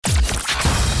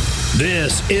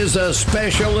This is a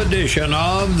special edition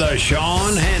of the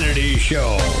Sean Hannity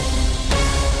Show.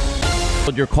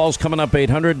 Your call's coming up,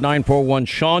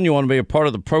 800-941-SEAN. You want to be a part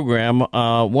of the program.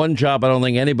 One job I don't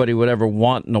think anybody would ever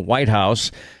want in the White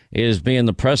House is being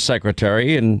the press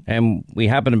secretary. And we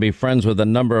happen to be friends with a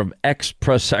number of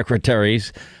ex-press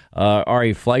secretaries.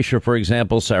 Ari Fleischer, for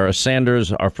example, Sarah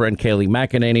Sanders, our friend Kayleigh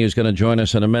McEnany, who's going to join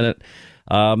us in a minute.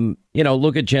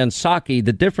 Look at Jen Psaki.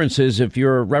 The difference is if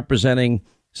you're representing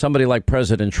somebody like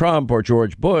President Trump or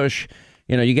George Bush,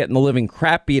 you're getting the living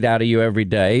crap beat out of you every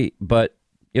day. But,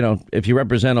 if you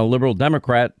represent a liberal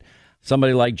Democrat,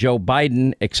 somebody like Joe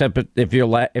Biden, except if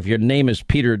your name is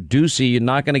Peter Doocy, you're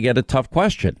not going to get a tough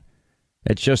question.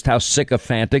 It's just how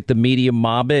sycophantic the media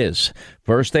mob is.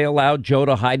 First, they allowed Joe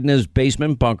to hide in his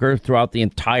basement bunker throughout the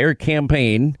entire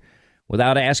campaign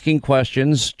without asking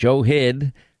questions. Joe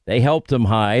hid. They helped him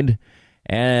hide.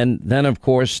 And then, of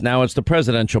course, now it's the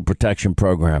Presidential Protection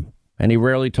Program. And he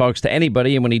rarely talks to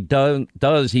anybody. And when he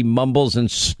does, he mumbles and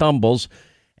stumbles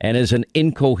and is an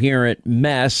incoherent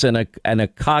mess and a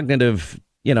cognitive,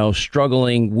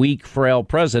 struggling, weak, frail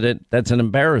president. That's an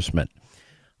embarrassment.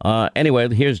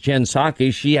 Anyway, here's Jen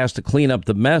Psaki. She has to clean up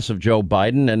the mess of Joe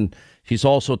Biden. And she's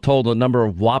also told a number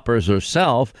of whoppers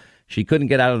herself. She couldn't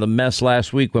get out of the mess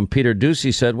last week when Peter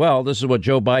Doocy said, well, this is what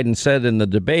Joe Biden said in the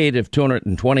debate. If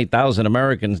 220,000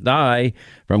 Americans die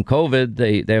from COVID,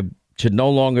 they should no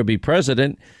longer be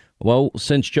president. Well,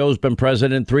 since Joe's been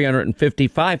president,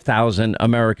 355,000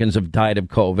 Americans have died of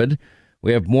COVID.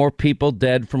 We have more people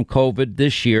dead from COVID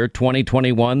this year,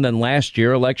 2021, than last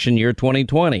year, election year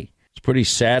 2020. It's pretty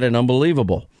sad and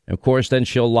unbelievable. Of course, then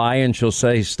she'll lie and she'll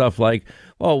say stuff like,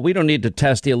 well, we don't need to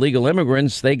test the illegal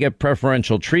immigrants. They get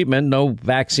preferential treatment. No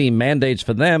vaccine mandates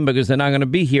for them because they're not going to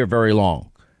be here very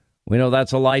long. We know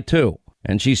that's a lie, too.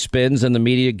 And she spins and the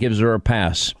media gives her a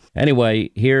pass.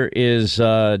 Anyway, here is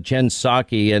Jen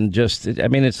Psaki, and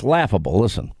it's laughable.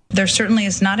 Listen. There certainly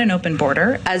is not an open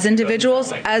border. As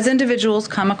individuals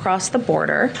come across the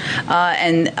border,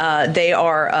 and they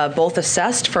are both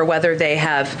assessed for whether they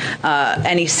have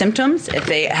any symptoms. If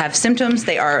they have symptoms,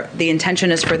 the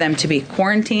intention is for them to be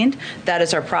quarantined. That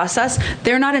is our process.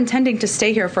 They're not intending to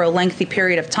stay here for a lengthy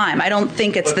period of time. I don't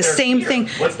think it's the same thing.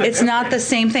 It's not the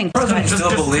same thing. I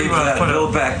still believe that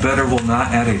Build Back Better will not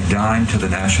add a dime to the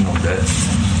national debt.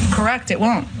 Correct. It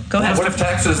won't. Go ahead. What if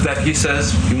taxes that he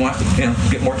says he wants to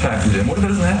get more taxes in? What if it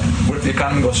doesn't happen? What if the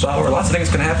economy goes sour? Lots of things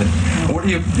can happen. What are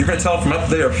you're going to tell from up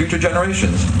there future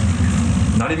generations,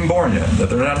 not even born yet, that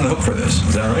they're not on the hook for this?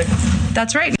 Is that right?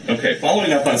 That's right. Okay,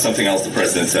 following up on something else the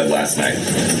president said last night.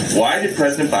 Why did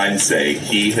President Biden say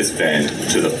he has been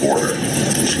to the border?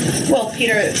 Well,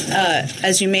 Peter,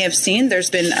 as you may have seen, there's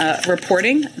been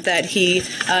reporting that he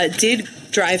did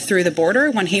drive through the border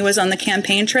when he was on the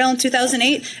campaign trail in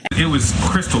 2008. It was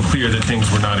crystal clear that things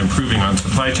were not improving on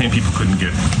supply chain. People couldn't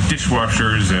get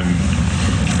dishwashers and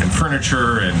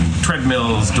furniture and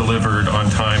treadmills delivered on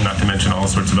time, not to mention all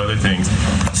sorts of other things.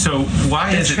 So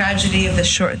why is it... The tragedy of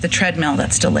the treadmill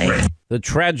that's delayed. Right. The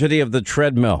tragedy of the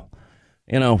treadmill.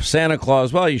 Santa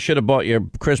Claus, well, you should have bought your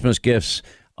Christmas gifts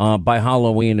by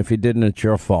Halloween. If you didn't, it's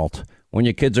your fault. When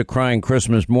your kids are crying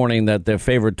Christmas morning that their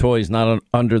favorite toy is not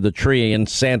under the tree and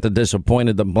Santa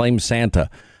disappointed them, blame Santa.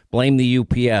 Blame the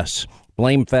UPS.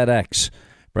 Blame FedEx.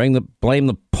 Blame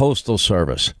the Postal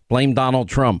Service. Blame Donald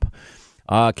Trump.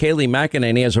 Kayleigh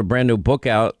McEnany has a brand new book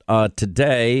out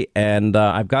today, and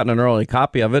I've gotten an early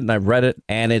copy of it, and I've read it,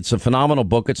 and it's a phenomenal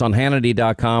book. It's on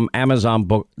Hannity.com,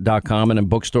 Amazon.com, and in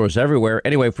bookstores everywhere.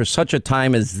 Anyway, for such a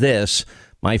time as this,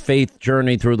 my faith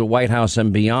journey through the White House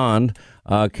and beyond,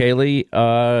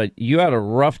 Kayleigh, you had a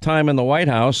rough time in the White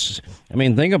House. I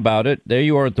mean, think about it. There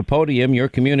you are at the podium. You're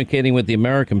communicating with the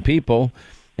American people.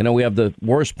 We have the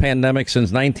worst pandemic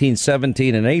since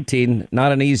 1917 and 18.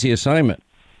 Not an easy assignment.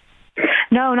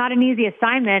 No, not an easy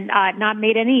assignment, not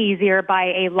made any easier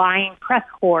by a lying press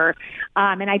corps.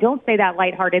 And I don't say that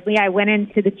lightheartedly. I went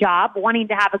into the job wanting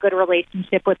to have a good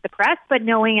relationship with the press, but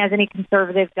knowing, as any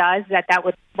conservative does, that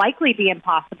would likely be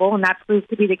impossible, and that proved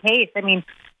to be the case. I mean,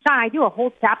 Sean, I do a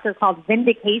whole chapter called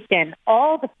Vindication,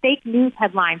 all the fake news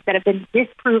headlines that have been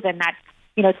disproven that,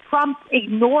 Trump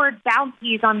ignored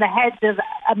bounties on the heads of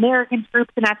American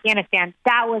troops in Afghanistan.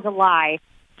 That was a lie.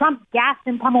 Trump gassed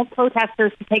and pummeled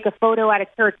protesters to take a photo at a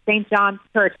church, St. John's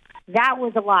Church. That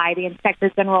was a lie. The Inspector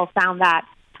General found that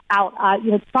out.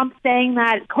 Trump saying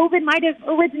that COVID might have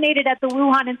originated at the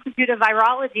Wuhan Institute of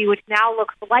Virology, which now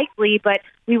looks likely, but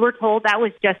we were told that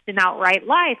was just an outright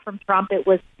lie from Trump. It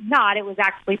was not. It was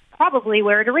actually probably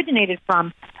where it originated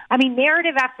from. I mean,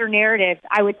 narrative after narrative.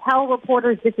 I would tell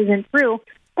reporters this isn't true,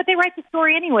 but they write the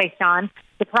story anyway, Sean.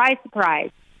 Surprise,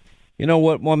 surprise. You know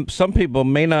what? Some people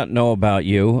may not know about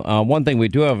you. One thing we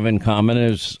do have in common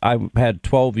is I've had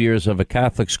 12 years of a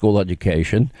Catholic school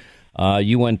education.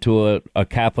 You went to a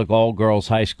Catholic all-girls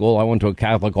high school. I went to a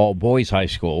Catholic all-boys high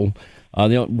school.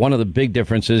 One of the big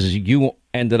differences is you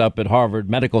ended up at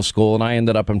Harvard Medical School, and I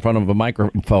ended up in front of a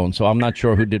microphone. So I'm not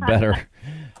sure who did better.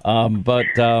 But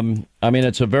I mean,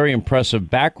 it's a very impressive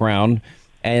background.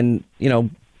 And, you know,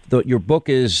 your book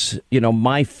is, you know,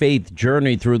 my faith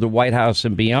journey through the White House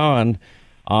and beyond.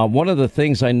 One of the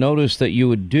things I noticed that you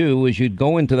would do is you'd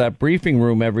go into that briefing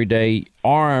room every day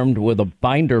armed with a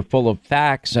binder full of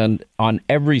facts and on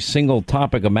every single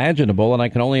topic imaginable. And I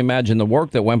can only imagine the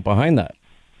work that went behind that.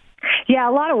 Yeah,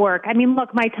 a lot of work. I mean,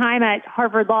 look, my time at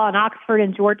Harvard Law and Oxford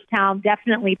and Georgetown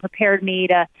definitely prepared me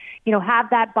to, you know, have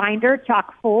that binder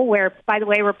chock full where, by the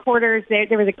way, reporters,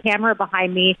 there was a camera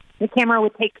behind me. The camera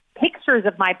would take pictures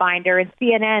of my binder, and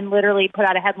CNN literally put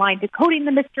out a headline, Decoding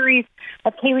the Mysteries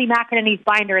of Kayleigh McEnany's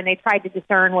Binder, and they tried to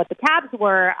discern what the tabs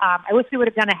were. I wish we would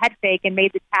have done a head fake and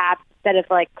made the tabs instead of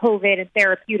like COVID and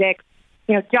therapeutics,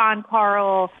 you know, John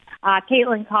Carl,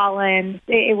 Caitlin Collins.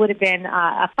 It would have been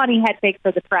a funny head fake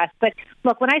for the press. But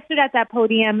look, when I stood at that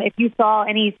podium, if you saw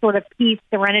any sort of peace,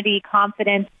 serenity,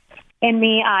 confidence in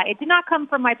me, it did not come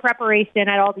from my preparation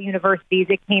at all the universities.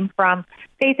 It came from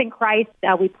faith in Christ.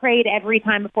 We prayed every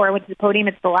time before I went to the podium.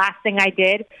 It's the last thing I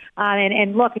did.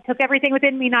 And look, it took everything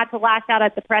within me not to lash out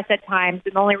at the press at times.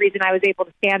 And the only reason I was able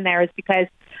to stand there is because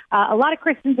a lot of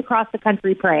Christians across the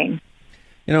country praying.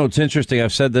 You know, it's interesting.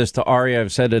 I've said this to Ari.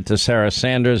 I've said it to Sarah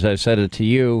Sanders. I've said it to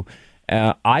you.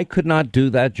 I could not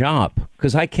do that job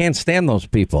because I can't stand those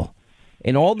people.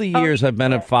 In all the years I've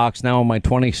been at Fox, now in my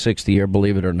 26th year,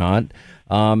 believe it or not,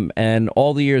 and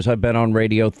all the years I've been on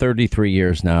radio, 33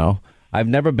 years now, I've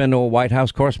never been to a White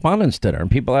House Correspondents' Dinner. And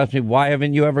people ask me, why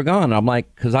haven't you ever gone? I'm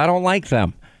like, because I don't like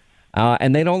them,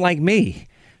 and they don't like me.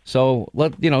 So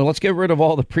let's get rid of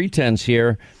all the pretense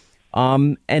here.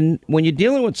 And when you're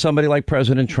dealing with somebody like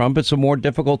President Trump, it's a more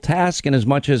difficult task in as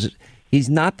much as he's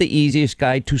not the easiest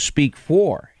guy to speak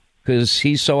for because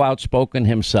he's so outspoken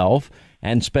himself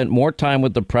and spent more time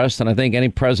with the press than I think any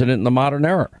president in the modern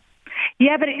era.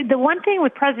 Yeah, but the one thing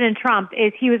with President Trump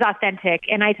is he was authentic.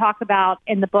 And I talk about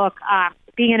in the book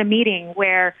being in a meeting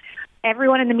where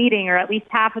everyone in the meeting, or at least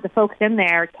half of the folks in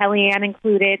there, Kellyanne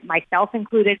included, myself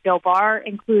included, Bill Barr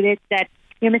included, said,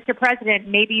 you know, Mr. President,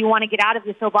 maybe you want to get out of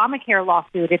this Obamacare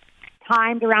lawsuit. It's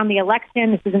timed around the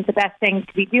election. This isn't the best thing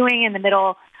to be doing in the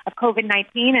middle of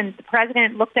COVID-19. And the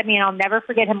president looked at me, and I'll never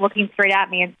forget him looking straight at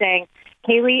me and saying,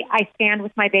 Kayleigh, I stand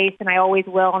with my base, and I always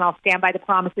will, and I'll stand by the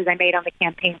promises I made on the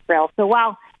campaign trail. So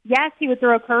while, yes, he would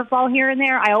throw a curveball here and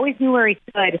there, I always knew where he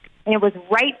stood, and it was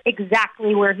right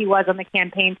exactly where he was on the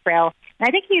campaign trail. And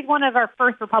I think he's one of our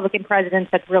first Republican presidents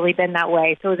that's really been that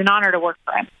way. So it was an honor to work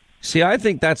for him. See, I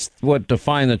think that's what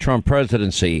defined the Trump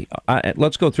presidency.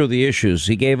 Let's go through the issues.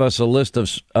 He gave us a list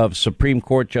of Supreme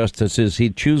Court justices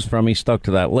he'd choose from. He stuck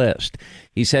to that list.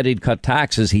 He said he'd cut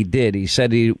taxes. He did. He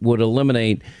said he would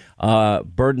eliminate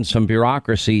burdensome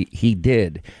bureaucracy. He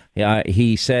did.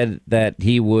 He said that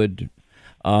he would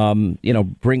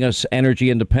bring us energy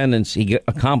independence. He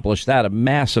accomplished that, a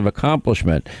massive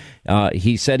accomplishment.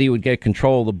 He said he would get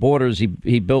control of the borders.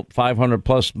 He built 500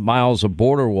 plus miles of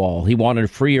border wall. He wanted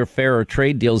freer, fairer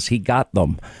trade deals. He got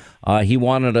them. He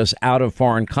wanted us out of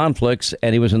foreign conflicts,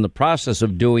 and he was in the process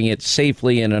of doing it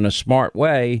safely and in a smart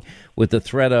way with the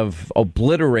threat of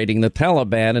obliterating the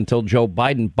Taliban until Joe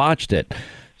Biden botched it.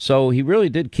 So he really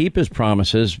did keep his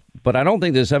promises, but I don't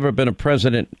think there's ever been a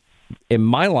president in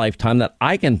my lifetime that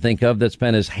I can think of that's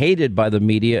been as hated by the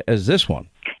media as this one.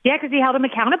 Yeah, because he held him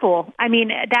accountable. I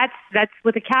mean, that's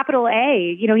with a capital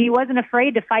A. You know, he wasn't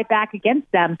afraid to fight back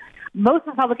against them. Most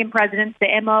Republican presidents, the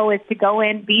MO is to go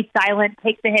in, be silent,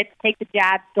 take the hits, take the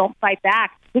jabs, don't fight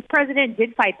back. This president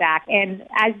did fight back. And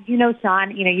as you know,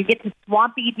 Sean, you get to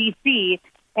swampy D.C.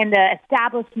 and the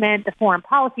establishment, the foreign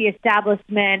policy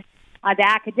establishment, the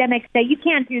academics say, you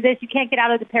can't do this. You can't get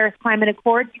out of the Paris Climate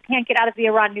Accords. You can't get out of the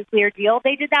Iran nuclear deal.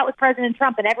 They did that with President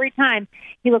Trump. And every time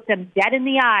he looked them dead in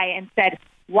the eye and said,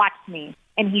 watch me.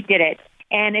 And he did it.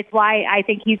 And it's why I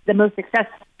think he's the most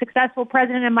successful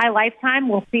president in my lifetime.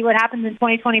 We'll see what happens in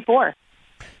 2024.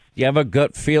 Do you have a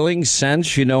gut feeling,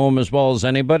 sense, you know him as well as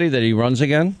anybody, that he runs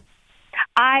again?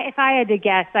 If I had to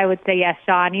guess, I would say yes,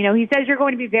 Sean. He says you're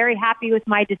going to be very happy with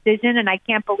my decision, and I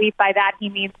can't believe by that he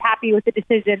means happy with the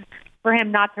decision for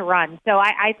him not to run. So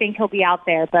I think he'll be out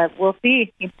there, but we'll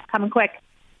see. He's coming quick.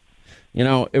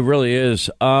 It really is.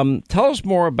 Tell us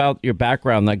more about your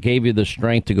background that gave you the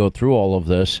strength to go through all of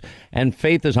this. And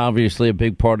faith is obviously a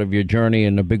big part of your journey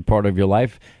and a big part of your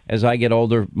life. As I get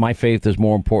older, my faith is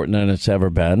more important than it's ever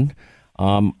been.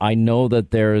 I know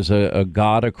that there is a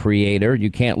God, a creator.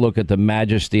 You can't look at the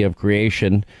majesty of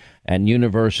creation and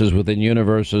universes within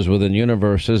universes within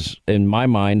universes, in my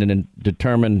mind, and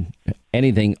determine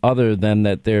anything other than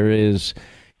that there is,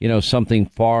 something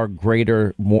far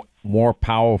greater, more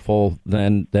powerful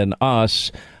than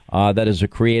us, that is a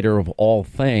creator of all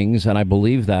things. And I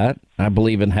believe that. I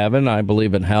believe in heaven. I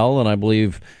believe in hell. And I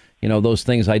believe, those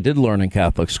things I did learn in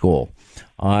Catholic school.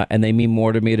 And they mean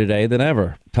more to me today than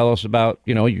ever. Tell us about,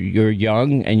 you're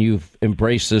young and you've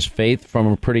embraced this faith from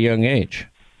a pretty young age.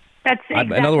 That's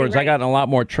exactly in other words, right. I got in a lot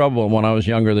more trouble when I was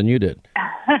younger than you did.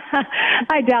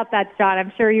 I doubt that, Sean.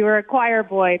 I'm sure you were a choir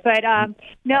boy. But I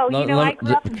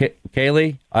grew up...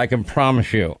 Kayleigh, I can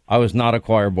promise you, I was not a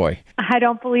choir boy. I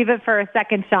don't believe it for a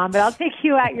second, Sean, but I'll take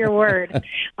you at your word.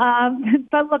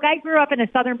 But look, I grew up in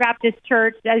a Southern Baptist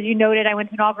church. As you noted, I went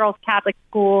to an all-girls Catholic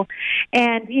school.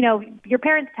 And, your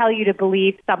parents tell you to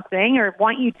believe something or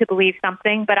want you to believe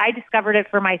something, but I discovered it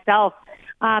for myself.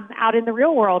 Out in the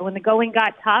real world, when the going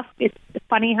got tough, it's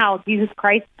funny how Jesus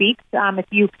Christ speaks. If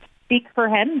you speak for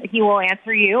him, he will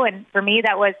answer you. And for me,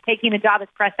 that was taking a job as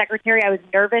press secretary. I was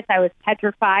nervous. I was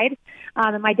petrified.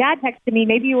 And my dad texted me,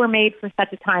 maybe you were made for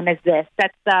such a time as this.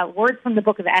 That's words from the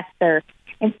book of Esther.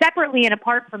 And separately and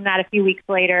apart from that, a few weeks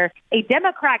later, a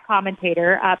Democrat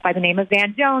commentator by the name of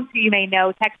Van Jones, who you may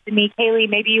know, texted me, Kayleigh,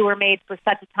 maybe you were made for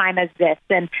such a time as this.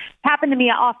 And it happened to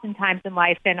me oftentimes in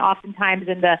life, and oftentimes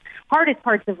in the hardest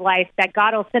parts of life, that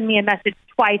God will send me a message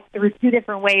twice through two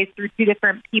different ways, through two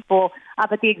different people,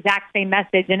 but the exact same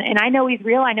message. And I know he's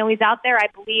real. I know he's out there. I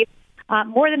believe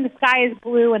more than the sky is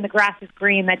blue and the grass is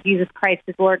green, that Jesus Christ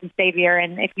is Lord and Savior.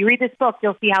 And if you read this book,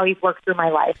 you'll see how he's worked through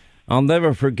my life. I'll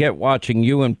never forget watching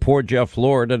you and poor Jeff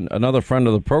Lord, another friend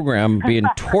of the program, being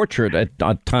tortured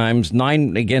at times,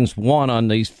 9 against 1 on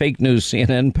these fake news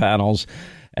CNN panels.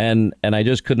 And I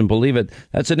just couldn't believe it.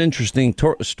 That's an interesting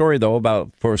story, though,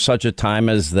 about for such a time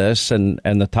as this, and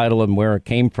the title and where it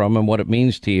came from and what it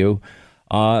means to you.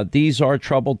 These are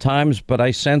troubled times, but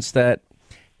I sense that,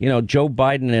 Joe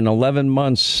Biden in 11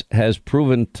 months has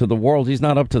proven to the world he's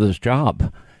not up to this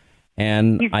job.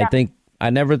 And I think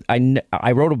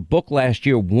I wrote a book last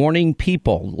year warning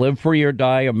people, live free or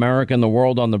die, America and the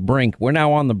world on the brink. We're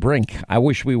now on the brink. I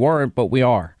wish we weren't, but we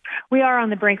are. We are on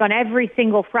the brink on every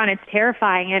single front. It's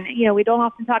terrifying. And, we don't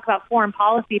often talk about foreign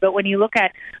policy, but when you look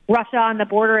at Russia on the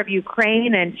border of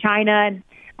Ukraine and China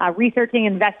and researching,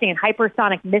 investing in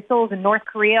hypersonic missiles, and North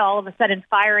Korea all of a sudden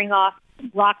firing off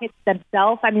rockets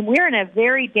themselves. I mean, we're in a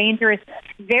very dangerous,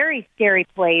 very scary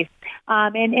place.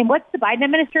 And what's the Biden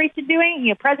administration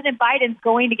doing? President Biden's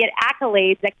going to get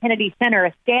accolades at Kennedy Center,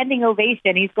 a standing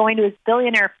ovation. He's going to his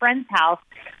billionaire friend's house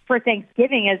for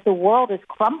Thanksgiving as the world is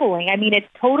crumbling. I mean, it's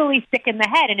totally sick in the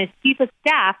head. And his chief of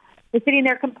staff is sitting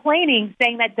there complaining,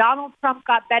 saying that Donald Trump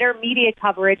got better media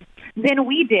coverage than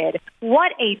we did.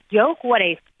 What a joke. What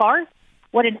a farce.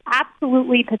 What an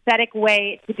absolutely pathetic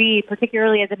way to be,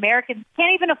 particularly as Americans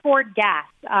can't even afford gas.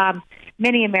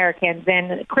 Many Americans,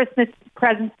 and Christmas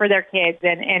presents for their kids,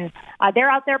 and they're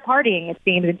out there partying, it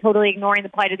seems, and totally ignoring the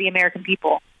plight of the American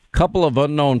people. Couple of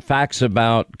unknown facts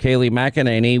about Kayleigh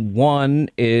McEnany. One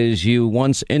is you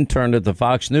once interned at the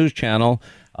Fox News Channel,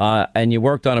 and you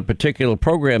worked on a particular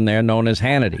program there known as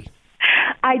Hannity.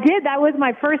 I did. That was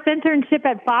my first internship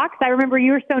at Fox. I remember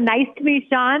you were so nice to me,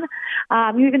 Sean.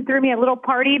 You even threw me a little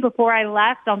party before I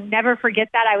left. I'll never forget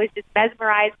that. I was just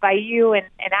mesmerized by you and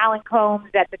Alan Combs.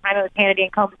 At the time it was Hannity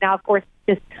and Combs. Now, of course,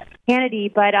 it's just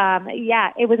Hannity. But,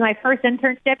 it was my first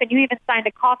internship, and you even signed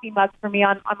a coffee mug for me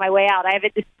on my way out. I have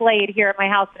it displayed here at my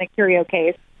house in a curio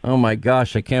case. Oh, my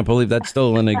gosh, I can't believe that's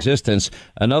still in existence.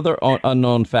 Another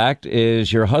unknown fact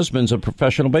is your husband's a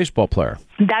professional baseball player.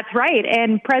 That's right.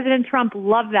 And President Trump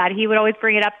loved that. He would always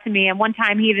bring it up to me. And one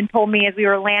time he even told me as we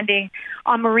were landing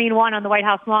on Marine One on the White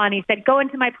House lawn, he said, go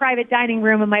into my private dining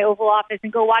room in my Oval Office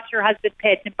and go watch your husband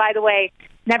pitch. And by the way,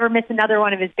 never miss another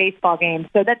one of his baseball games.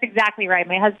 So that's exactly right.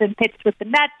 My husband pitched with the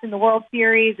Mets in the World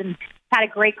Series and had a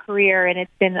great career, and it's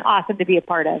been awesome to be a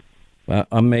part of.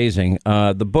 Amazing.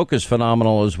 The book is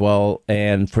phenomenal as well.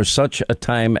 And for such a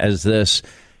time as this,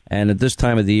 and at this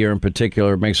time of the year in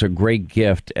particular, it makes a great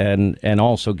gift and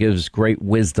also gives great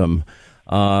wisdom.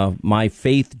 My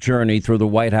faith journey through the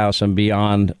White House and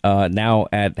beyond, now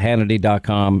at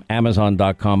Hannity.com,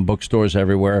 Amazon.com, bookstores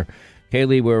everywhere.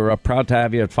 Kayleigh, we're proud to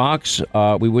have you at Fox.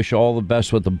 We wish you all the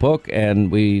best with the book,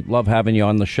 and we love having you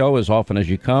on the show as often as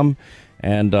you come.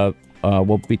 And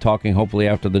we'll be talking hopefully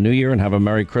after the new year, and have a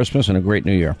Merry Christmas and a great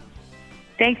New Year.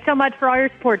 Thanks so much for all your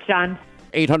support, John.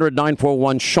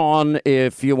 800-941-SEAN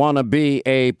if you want to be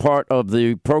a part of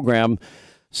the program.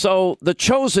 So The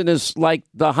Chosen is like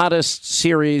the hottest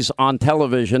series on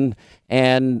television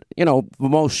and, the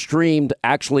most streamed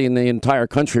actually in the entire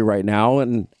country right now.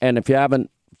 And if you haven't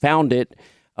found it,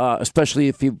 especially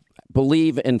if you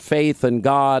believe in faith and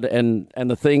God and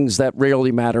the things that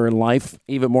really matter in life,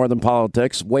 even more than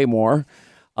politics, way more,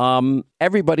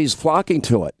 everybody's flocking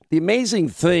to it. The amazing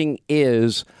thing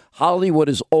is Hollywood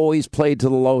has always played to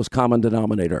the lowest common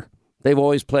denominator. They've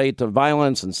always played to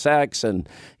violence and sex and,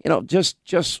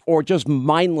 just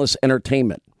mindless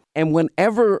entertainment. And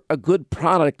whenever a good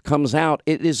product comes out,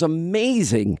 it is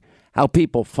amazing how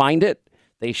people find it,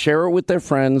 they share it with their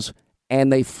friends,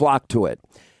 and they flock to it.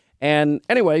 And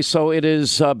anyway, so it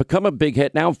has become a big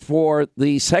hit. Now, for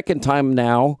the second time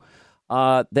now,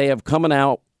 they have come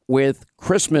out with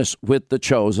Christmas with The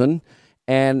Chosen.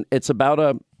 And it's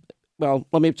about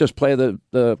let me just play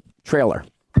the trailer.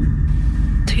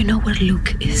 Do you know where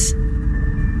Luke is?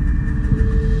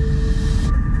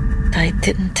 I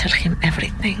didn't tell him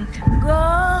everything.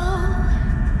 Go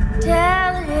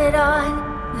tell it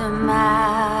on the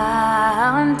mountain.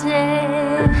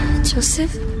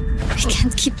 Joseph, we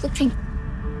can't keep looking.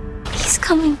 He's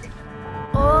coming.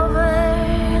 Over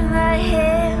the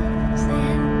hills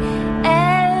and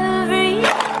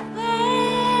everywhere.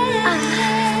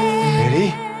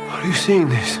 Eddie, are you seeing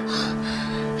this?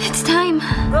 It's time.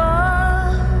 Go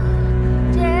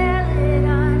tell it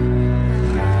on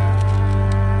the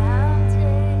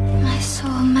mountain. My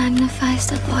soul magnifies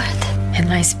the Lord. And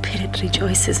my spirit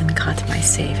rejoices in God, my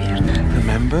Savior.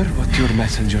 Remember what your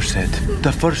messenger said.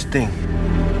 The first thing.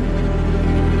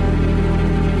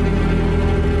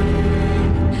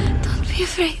 Don't be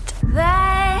afraid.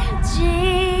 That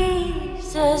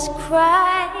Jesus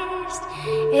Christ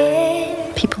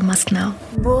is People must know.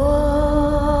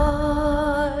 born.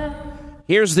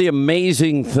 Here's the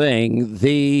amazing thing.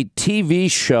 The TV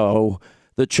show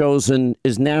The Chosen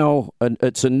is now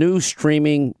it's a new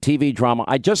streaming TV drama.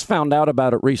 I just found out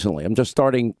about it recently. I'm just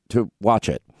starting to watch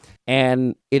it.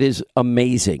 And it is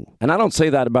amazing. And I don't say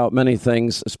that about many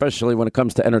things, especially when it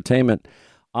comes to entertainment.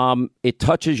 It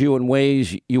touches you in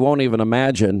ways you won't even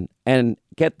imagine. And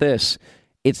get this,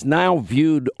 it's now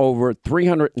viewed over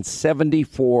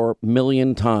 374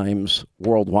 million times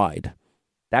worldwide.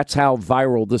 That's how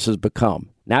viral this has become.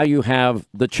 Now you have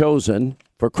The Chosen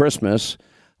for Christmas,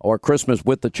 or Christmas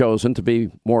with The Chosen to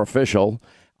be more official.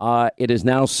 It is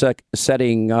now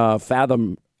setting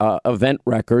Fathom event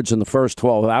records in the first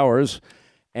 12 hours.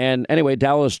 And anyway,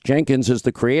 Dallas Jenkins is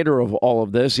the creator of all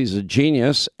of this. He's a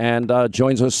genius and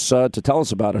joins us to tell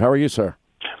us about it. How are you, sir?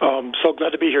 So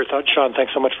glad to be here, Sean.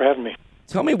 Thanks so much for having me.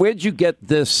 Tell me, where did you get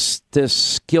this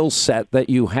skill set that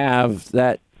you have,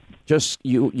 that just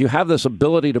you have this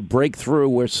ability to break through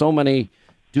where so many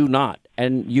do not,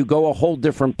 and you go a whole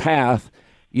different path.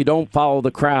 You don't follow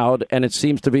the crowd, and it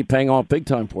seems to be paying off big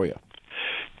time for you.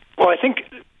 Well, I think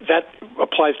that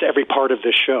applies to every part of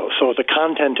this show. So the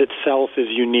content itself is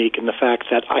unique in the fact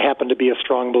that I happen to be a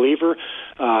strong believer.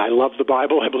 I love the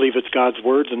Bible. I believe it's God's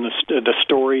words, and the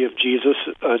story of Jesus,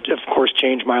 of course,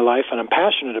 changed my life, and I'm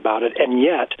passionate about it. And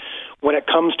yet, when it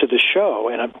comes to the show,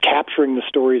 and I'm capturing the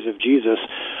stories of Jesus,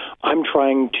 I'm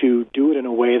trying to do it in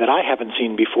a way that I haven't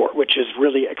seen before, which is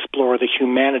really explore the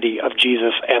humanity of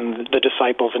Jesus and the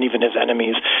disciples and even his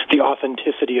enemies. The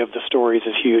authenticity of the stories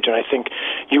is huge, and I think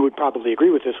you would probably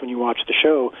agree with this when you watch the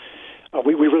show.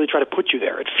 We really try to put you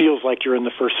there. It feels like you're in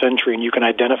the first century, and you can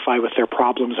identify with their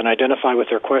problems and identify with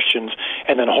their questions,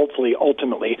 and then hopefully,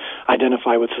 ultimately,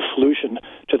 identify with the solution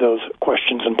to those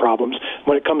questions and problems.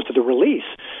 When it comes to the release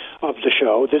of the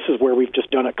show, this is where we've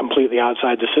just done it completely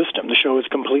outside the system. The show is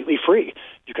completely free.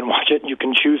 You can watch it, and you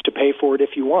can choose to pay for it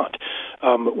if you want.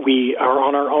 We are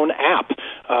on our own app.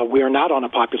 We are not on a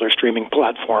popular streaming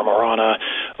platform or on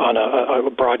a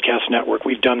broadcast network.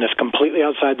 We've done this completely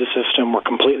outside the system. We're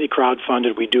completely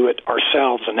crowdfunded. We do it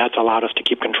ourselves, and that's allowed us to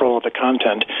keep control of the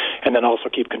content and then also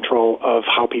keep control of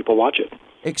how people watch it.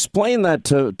 Explain that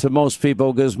to most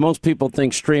people, because most people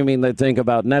think streaming, they think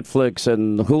about Netflix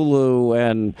and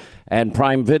Hulu and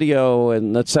Prime Video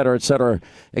and et cetera, et cetera.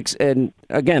 And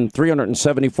again,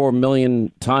 374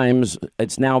 million times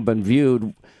it's now been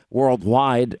viewed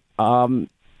worldwide.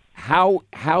 How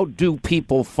do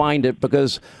people find it?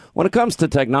 Because when it comes to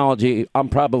technology, I'm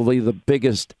probably the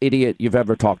biggest idiot you've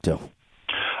ever talked to.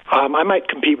 I might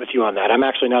compete with you on that. I'm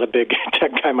actually not a big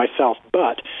tech guy myself,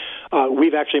 but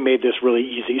we've actually made this really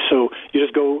easy. So you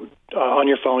just go on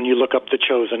your phone, you look up The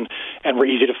Chosen, and we're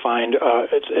easy to find.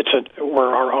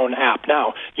 We're our own app.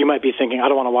 Now, you might be thinking, I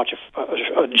don't want to watch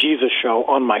a Jesus show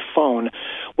on my phone.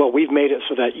 Well, we've made it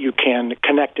so that you can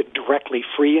connect it directly,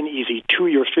 free and easy, to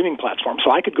your streaming platform.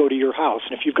 So I could go to your house,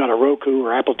 and if you've got a Roku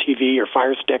or Apple TV or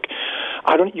Fire Stick,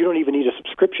 you don't even need a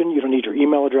subscription. You don't need your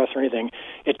email address or anything.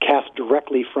 It casts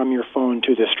directly from your phone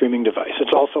to this streaming device.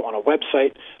 It's also on a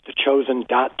website,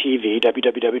 thechosen.tv,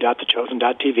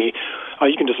 www.thechosen.tv.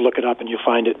 You can just look it up and you'll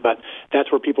find it, but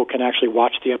that's where people can actually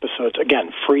watch the episodes.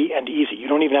 Again, free and easy. You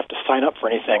don't even have to sign up for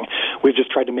anything. We've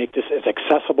just tried to make this as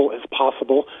accessible as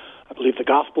possible. I believe the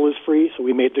gospel is free, so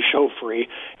we made the show free,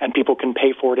 and people can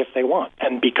pay for it if they want.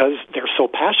 And because they're so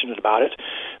passionate about it,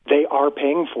 they are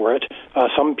paying for it.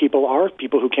 Some people are.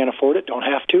 People who can't afford it don't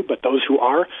have to, but those who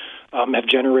are have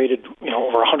generated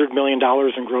over $100 million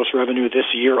in gross revenue this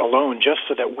year alone, just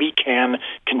so that we can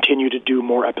continue to do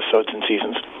more episodes and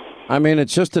seasons. I mean,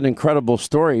 it's just an incredible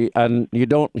story, and you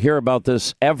don't hear about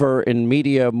this ever in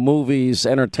media, movies,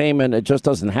 entertainment. It just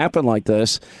doesn't happen like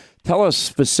this. Tell us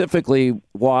specifically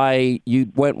why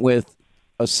you went with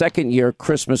a second-year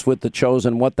Christmas with The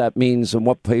Chosen, what that means, and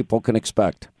what people can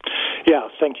expect. Yeah,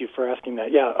 thank you for asking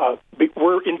that. Yeah,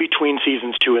 we're in between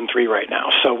seasons 2 and 3 right now.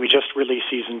 So we just released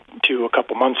season 2 a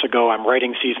couple months ago. I'm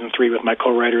writing season 3 with my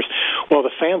co-writers. Well, the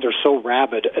fans are so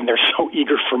rabid and they're so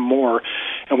eager for more.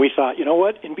 And we thought, you know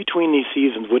what? In between these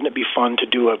seasons, wouldn't it be fun to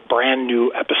do a brand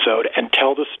new episode and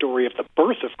tell the story of the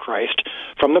birth of Christ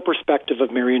from the perspective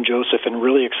of Mary and Joseph and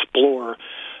really explore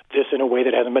this in a way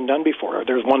that hasn't been done before.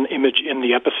 There's one image in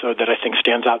the episode that I think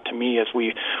stands out to me as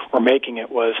we were making it.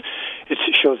 It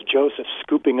shows Joseph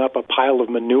scooping up a pile of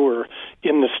manure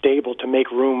in the stable to make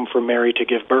room for Mary to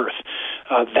give birth.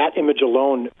 That image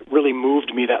alone really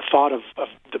moved me, that thought of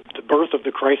the birth of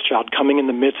the Christ child coming in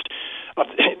the midst of,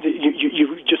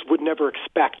 you just would never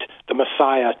expect the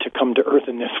Messiah to come to earth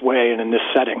in this way and in this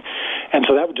setting. And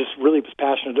so that just really was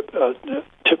passionate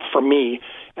for me.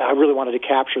 I really wanted to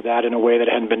capture that in a way that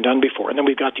hadn't been done before. And then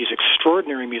we've got these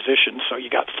extraordinary musicians. So you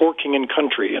got For King and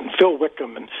Country and Phil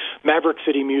Wickham and Maverick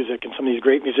City Music and some of these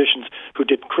great musicians who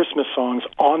did Christmas songs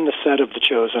on the set of The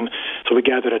Chosen. So we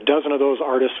gathered a dozen of those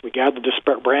artists. We gathered this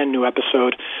brand new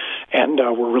episode, and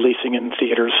we're releasing it in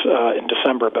theaters in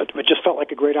December. But it just felt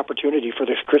like a great opportunity for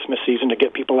this Christmas season to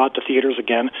get people out to theaters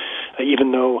again,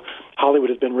 even though Hollywood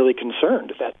has been really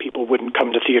concerned that people wouldn't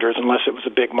come to theaters unless it was a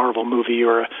big Marvel movie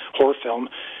or a horror film.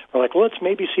 We're like, well, let's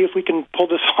maybe see if we can pull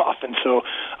this off. And so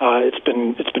it's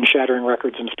been shattering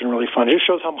records, and it's been really fun. It just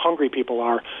shows how hungry people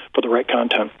are for the right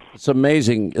content. It's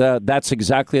amazing. That's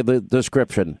exactly the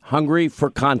description. Hungry for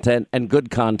content and good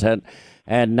content.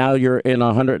 And now you're in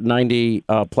 190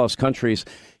 plus countries.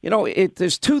 You know,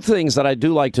 there's two things that I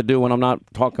do like to do when I'm not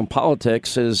talking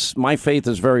politics. Is my faith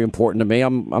is very important to me.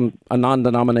 I'm a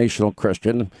non-denominational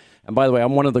Christian. And by the way,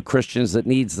 I'm one of the Christians that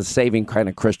needs the saving kind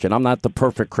of Christian. I'm not the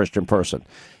perfect Christian person.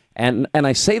 And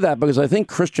I say that because I think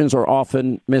Christians are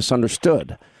often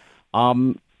misunderstood.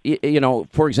 You know,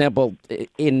 for example,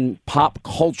 in pop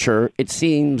culture, it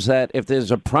seems that if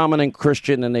there's a prominent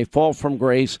Christian and they fall from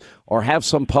grace or have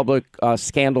some public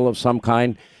scandal of some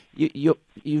kind, you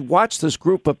watch this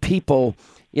group of people,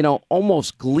 you know,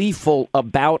 almost gleeful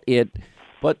about it.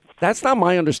 But that's not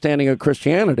my understanding of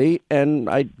Christianity. And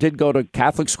I did go to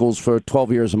Catholic schools for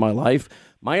 12 years of my life.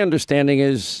 My understanding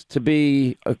is to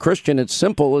be a Christian, it's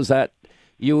simple, is that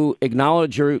you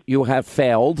acknowledge you have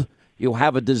failed. You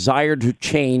have a desire to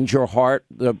change your heart.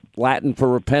 The Latin for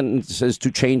repentance is to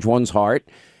change one's heart.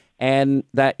 And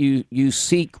that you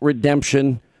seek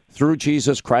redemption through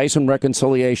Jesus Christ and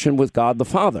reconciliation with God the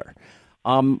Father.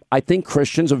 I think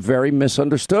Christians are very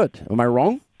misunderstood. Am I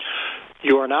wrong?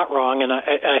 You are not wrong, and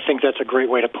I think that's a great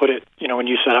way to put it. You know, when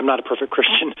you said, I'm not a perfect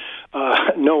Christian,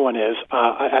 no one is.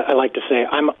 I like to say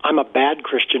I'm a bad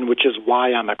Christian, which is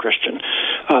why I'm a Christian.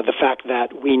 The fact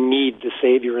that we need the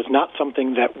Savior is not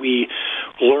something that we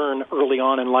learn early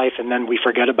on in life and then we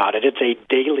forget about it. It's a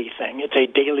daily thing. It's a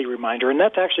daily reminder, and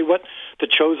that's actually what The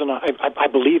Chosen, I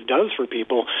believe, does for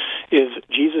people, is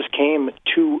Jesus came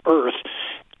to earth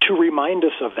to remind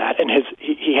us of that. And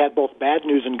he had both bad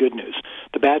news and good news.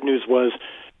 The bad news was,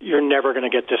 you're never going to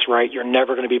get this right. You're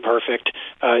never going to be perfect.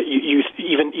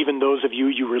 Even those of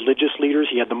you religious leaders,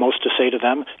 he had the most to say to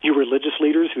them. You religious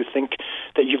leaders who think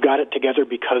that you've got it together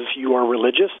because you are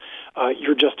religious,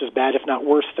 you're just as bad, if not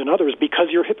worse, than others because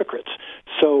you're hypocrites.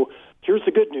 So here's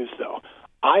the good news, though.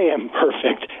 I am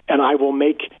perfect, and I will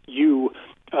make you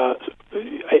a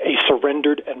a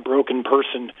surrendered and broken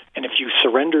person, and if you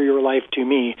surrender your life to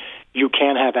me, you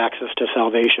can have access to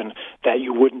salvation that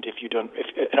you wouldn't if you don't.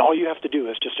 And all you have to do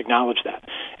is just acknowledge that.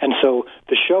 And so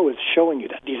the show is showing you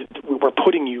that we're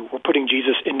putting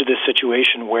Jesus into this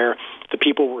situation where the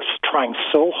people were trying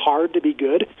so hard to be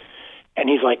good, and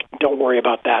he's like, "Don't worry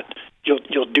about that.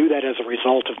 You'll do that as a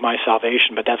result of my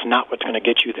salvation, but that's not what's going to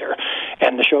get you there."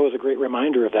 And the show is a great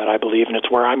reminder of that, I believe, and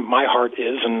it's where my heart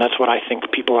is, and that's what I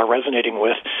think people are resonating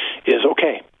with. Is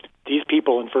okay. These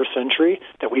people in first century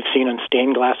that we've seen on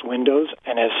stained glass windows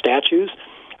and as statues,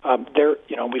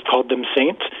 we've called them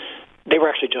saints. They were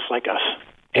actually just like us,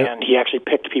 and he actually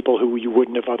picked people who you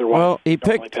wouldn't have otherwise. Well, he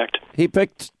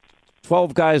picked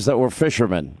 12 guys that were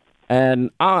fishermen. And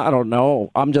I don't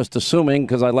know. I'm just assuming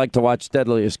because I like to watch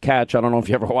Deadliest Catch. I don't know if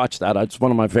you ever watched that. It's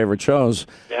one of my favorite shows.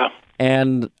 Yeah.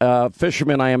 And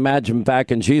fishermen, I imagine,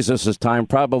 back in Jesus' time,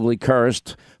 probably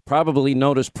cursed, probably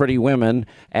noticed pretty women,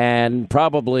 and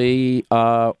probably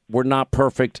were not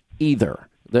perfect either.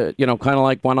 Kind of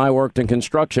like when I worked in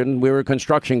construction, we were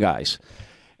construction guys.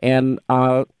 And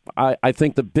I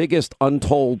think the biggest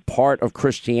untold part of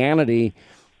Christianity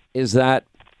is that,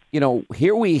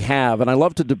 here we have, and I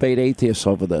love to debate atheists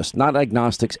over this, not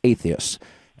agnostics, atheists.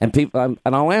 And people, and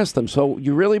I'll ask them, so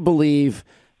you really believe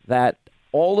that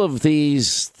all of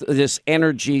this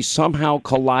energy somehow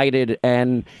collided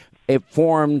and it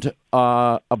formed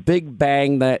a big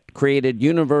bang that created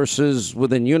universes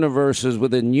within universes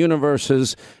within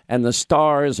universes, and the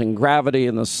stars and gravity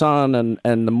and the sun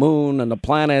and the moon and the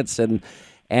planets and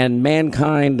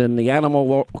mankind and the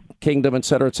animal kingdom, et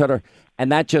cetera,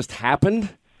 and that just happened?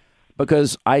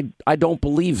 Because I don't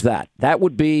believe that. That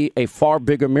would be a far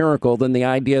bigger miracle than the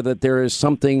idea that there is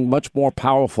something much more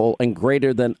powerful and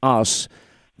greater than us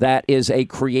that is a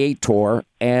creator.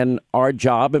 And our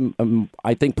job, and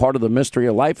I think part of the mystery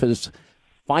of life, is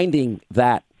finding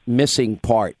that missing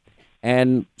part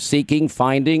and seeking,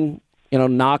 finding,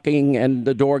 knocking, and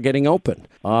the door getting open.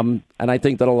 And I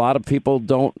think that a lot of people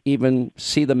don't even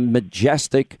see the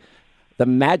majesty,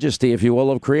 if you will,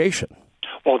 of creation.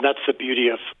 Well, that's the beauty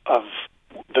of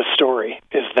the story,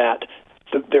 is that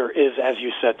there is, as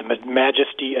you said, the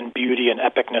majesty and beauty and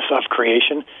epicness of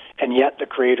creation, and yet the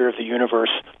creator of the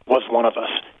universe was one of us.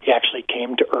 He actually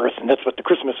came to earth, and that's what the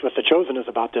Christmas with the Chosen is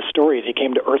about, this story. He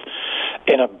came to earth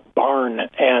in a barn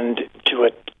and to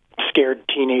a scared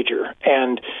teenager,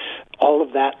 and all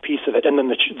of that piece of it, and then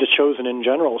the Chosen in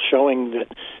general, showing that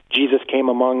Jesus came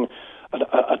among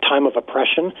a time of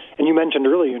oppression. And you mentioned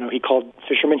earlier, he called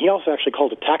fishermen. He also actually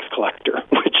called a tax collector,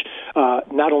 which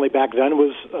not only back then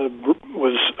was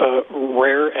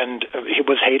rare and he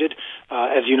was hated.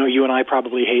 As you know, you and I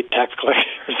probably hate tax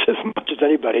collectors as much as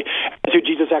anybody. So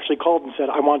Jesus actually called and said,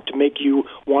 "I want to make you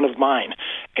one of mine."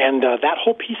 And that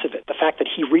whole piece of it, the fact that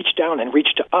he reached down and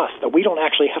reached to us, that we don't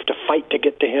actually have to fight to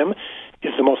get to him,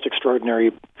 is the most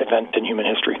extraordinary event in human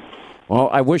history. Well,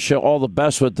 I wish you all the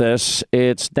best with this.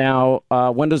 It's now,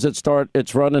 when does it start?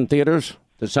 It's run in theaters,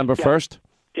 December 1st?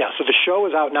 Yeah, so the show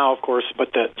is out now, of course,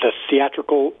 but the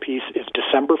theatrical piece is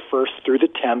December 1st through the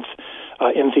 10th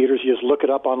in theaters. You just look it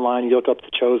up online. You look up The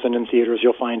Chosen in theaters,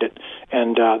 you'll find it.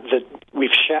 And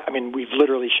we've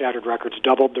literally shattered records,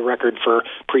 doubled the record for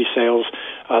pre-sales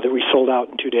that we sold out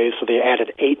in 2 days. So they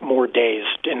added 8 more days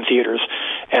in theaters,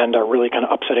 and are really kind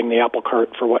of upsetting the apple cart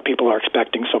for what people are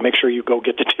expecting. So make sure you go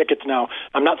get the tickets now.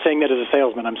 I'm not saying that as a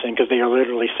salesman. I'm saying because they are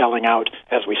literally selling out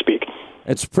as we speak.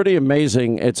 It's pretty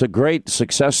amazing. It's a great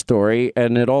success story,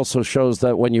 and it also shows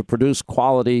that when you produce a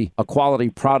quality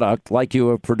product like you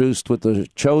have produced with The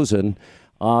Chosen,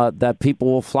 that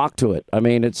people will flock to it. I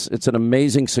mean, it's an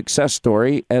amazing success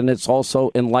story, and it's also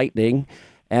enlightening.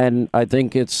 And I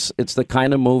think it's the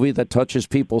kind of movie that touches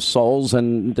people's souls,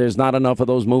 and there's not enough of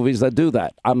those movies that do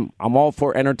that. I'm all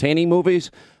for entertaining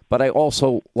movies, but I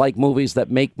also like movies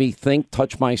that make me think,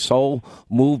 touch my soul,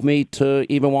 move me to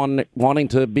even wanting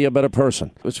to be a better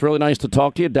person. It's really nice to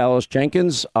talk to you, Dallas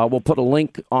Jenkins. We'll put a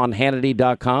link on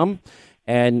Hannity.com,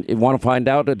 and if you want to find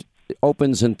out, it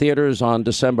opens in theaters on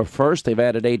December 1st. They've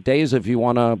added 8 days. If you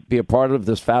want to be a part of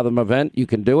this Fathom event, you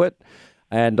can do it.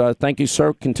 And thank you,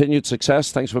 sir. Continued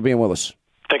success. Thanks for being with us.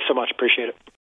 Thanks so much. Appreciate it.